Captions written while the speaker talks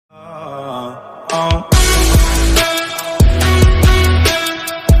I've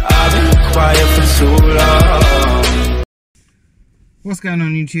been quiet for too long. What's going on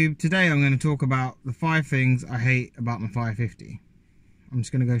YouTube? Today I'm going to talk about the 5 things I hate about my 550. I'm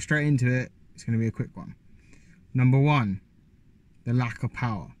just going to go straight into it. It's going to be a quick one. Number 1, the lack of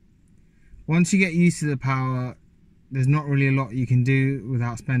power. Once you get used to the power, there's not really a lot you can do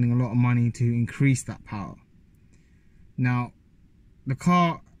without spending a lot of money to increase that power. Now, the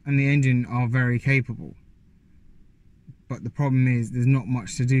car and the engine are very capable, but the problem is there's not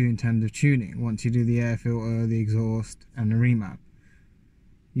much to do in terms of tuning. Once you do the air filter, the exhaust and the remap,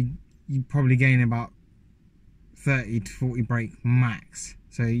 you probably gain about 30 to 40 brake max.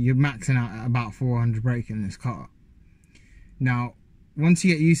 So you're maxing out at about 400 brake in this car. Now, once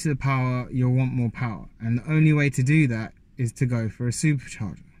you get used to the power, you'll want more power, and the only way to do that is to go for a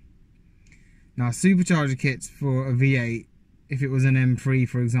supercharger. Now, supercharger kits for a V8, if it was an M3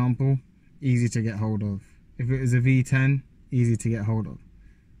 for example, easy to get hold of. If it was a V10, easy to get hold of.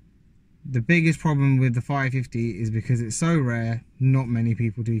 The biggest problem with the 550 is because it's so rare, not many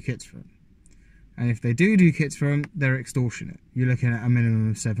people do kits for them. And if they do kits for them, they're extortionate. You're looking at a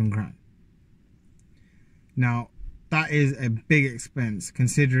minimum of 7 grand. Now, that is a big expense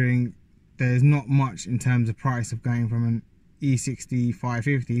considering there's not much in terms of price of going from an E60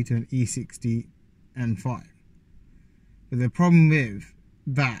 550 to an E60 M5. But the problem with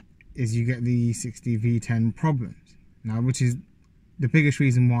that is you get the E60 V10 problems. Now, which is the biggest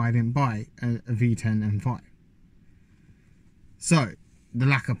reason why I didn't buy a V10 M5. So, the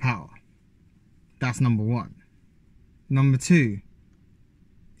lack of power. That's number 1. Number 2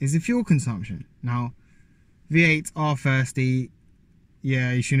 is the fuel consumption. Now, V8s are thirsty.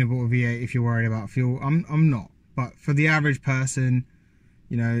 Yeah, you shouldn't have bought a V8 if you're worried about fuel. I'm not. But for the average person,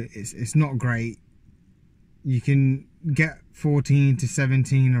 you know, it's not great. You can get 14 to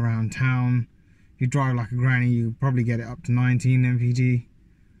 17 around town. If you drive like a granny, you probably get it up to 19 mpg.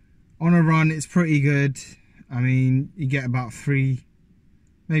 On a run, it's pretty good. I mean, you get about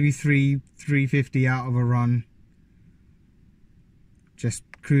 350 out of a run. Just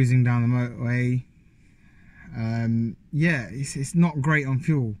cruising down the motorway. Yeah, it's not great on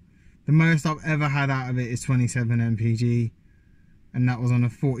fuel. The most I've ever had out of it is 27 mpg, and that was on a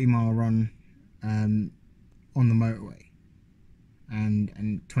 40-mile run on the motorway.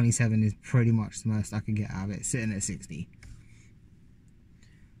 And 27 is pretty much the most I could get out of it, sitting at 60.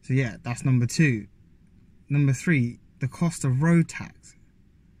 So yeah, that's number 2. Number 3, the cost of road tax.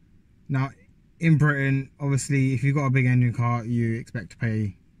 Now, in Britain, obviously, if you've got a big engine car, you expect to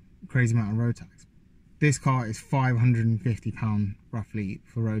pay a crazy amount of road tax. This car is £550 roughly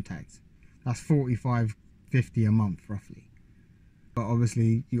for road tax. That's £45.50 a month roughly. But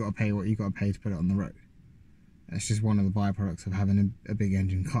obviously you got to pay what you got to pay to put it on the road. That's just one of the byproducts of having a big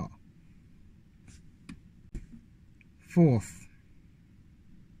engine car. 4th.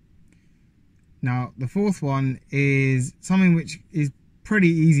 Now the 4th one is something which is pretty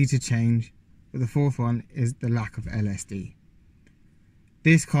easy to change, but the 4th one is the lack of LSD.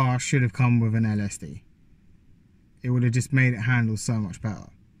 This car should have come with an LSD. It would have just made it handle so much better.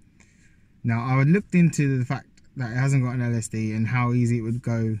 Now, I looked into the fact that it hasn't got an LSD and how easy it would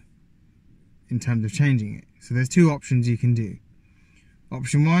go in terms of changing it. So there's 2 options you can do.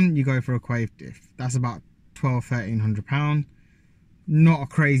 Option 1, you go for a Quave diff. That's about £1,200–1,300. Not a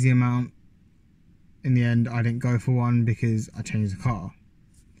crazy amount. In the end, I didn't go for one because I changed the car.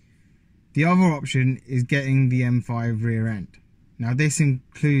 The other option is getting the M5 rear end. Now, this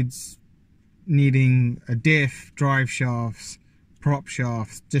includes needing a diff, drive shafts, prop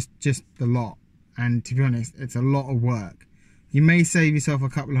shafts, just a lot. And to be honest, it's a lot of work. You may save yourself a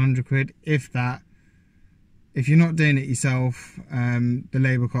couple of £100, if that. If you're not doing it yourself, the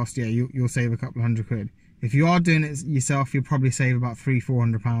labour cost, yeah, you'll save a couple of £100. If you are doing it yourself, you'll probably save about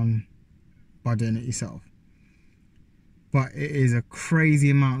 £300–400 by doing it yourself. But it is a crazy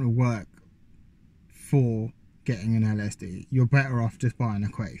amount of work for getting an LSD. You're better off just buying a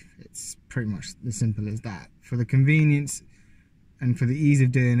Quave. It's pretty much as simple as that. For the convenience and for the ease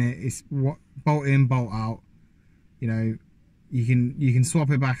of doing it, it's what bolt in, bolt out. You know, you can swap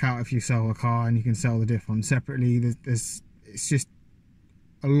it back out if you sell a car, and you can sell the diff on separately. It's just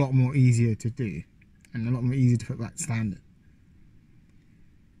a lot more easier to do and a lot more easier to put back standard.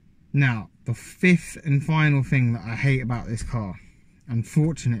 Now, the 5th and final thing that I hate about this car,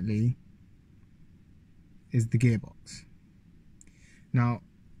 unfortunately, is the gearbox. Now,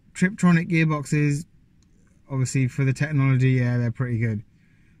 Triptronic gearboxes, obviously for the technology, yeah, they're pretty good.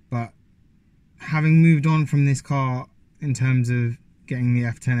 But having moved on from this car in terms of getting the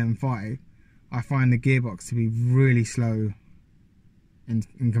F10 M5, I find the gearbox to be really slow in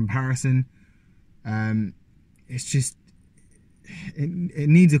comparison. It's just it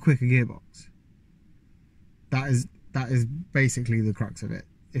needs a quicker gearbox. That is basically the crux of it.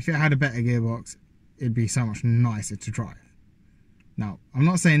 If it had a better gearbox, it'd be so much nicer to drive. Now, I'm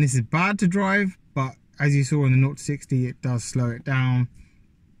not saying this is bad to drive, but as you saw in the 0 to 60, it does slow it down.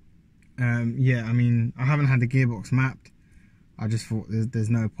 Yeah, I mean, I haven't had the gearbox mapped. I just thought there's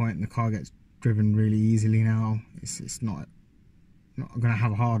no point. The car gets driven really easily now. It's not going to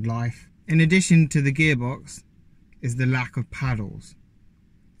have a hard life. In addition to the gearbox is the lack of paddles.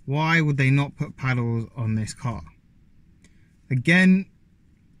 Why would they not put paddles on this car? Again,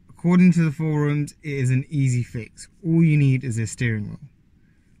 according to the forums, it is an easy fix. All you need is a steering wheel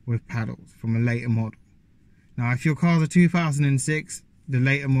with paddles from a later model. Now, if your car's a 2006, the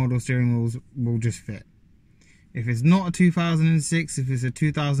later model steering wheels will just fit. If it's not a 2006, if it's a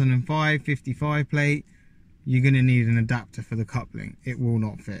 2005 55 plate, you're going to need an adapter for the coupling. It will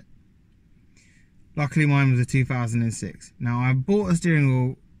not fit. Luckily, mine was a 2006. Now, I bought a steering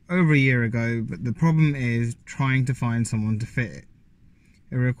wheel over a year ago, but the problem is trying to find someone to fit it.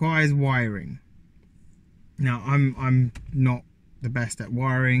 It requires wiring. Now, I'm not the best at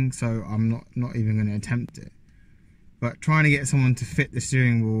wiring, so I'm not even going to attempt it. But trying to get someone to fit the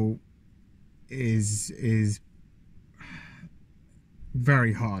steering wheel is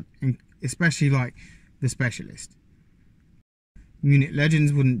very hard, especially like the specialist. Munich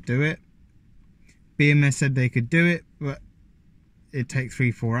Legends wouldn't do it. BMS said they could do it, but it takes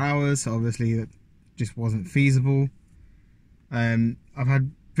 3-4 hours, so obviously that just wasn't feasible. I've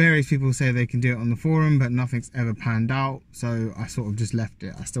had various people say they can do it on the forum, but nothing's ever panned out, so I sort of just left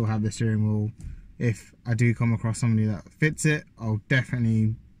it. I still have the steering wheel. If I do come across somebody that fits it, I'll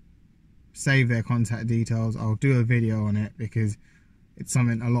definitely save their contact details. I'll do a video on it because it's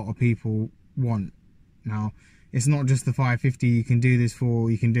something a lot of people want. Now, it's not just the 550 you can do this for.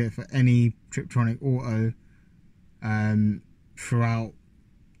 You can do it for any Triptronic auto throughout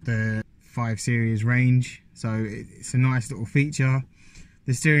the 5 Series range. So it's a nice little feature.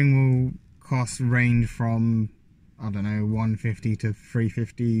 The steering wheel costs range from, I don't know, 150 to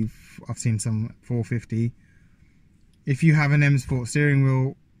 350. I've seen some 450. If you have an M Sport steering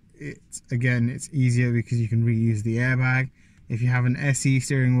wheel, it's easier because you can reuse the airbag. If you have an SE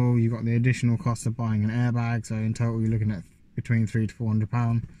steering wheel, you've got the additional cost of buying an airbag. So in total, you're looking at between £300 to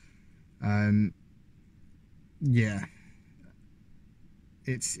 £400. Yeah,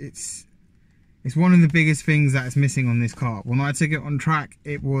 it's one of the biggest things that is missing on this car. When I took it on track,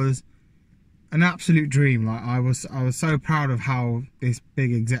 it was an absolute dream. Like I was so proud of how this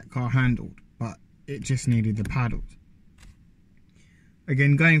big exec car handled, but it just needed the paddles.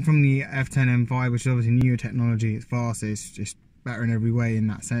 Again, going from the F10 M5, which is obviously newer technology, it's faster, it's just better in every way in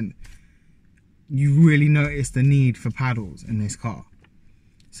that sense. You really notice the need for paddles in this car.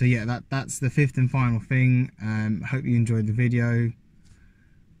 So yeah, that's the 5th and final thing. Hope you enjoyed the video.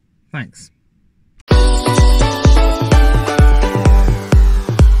 Thanks.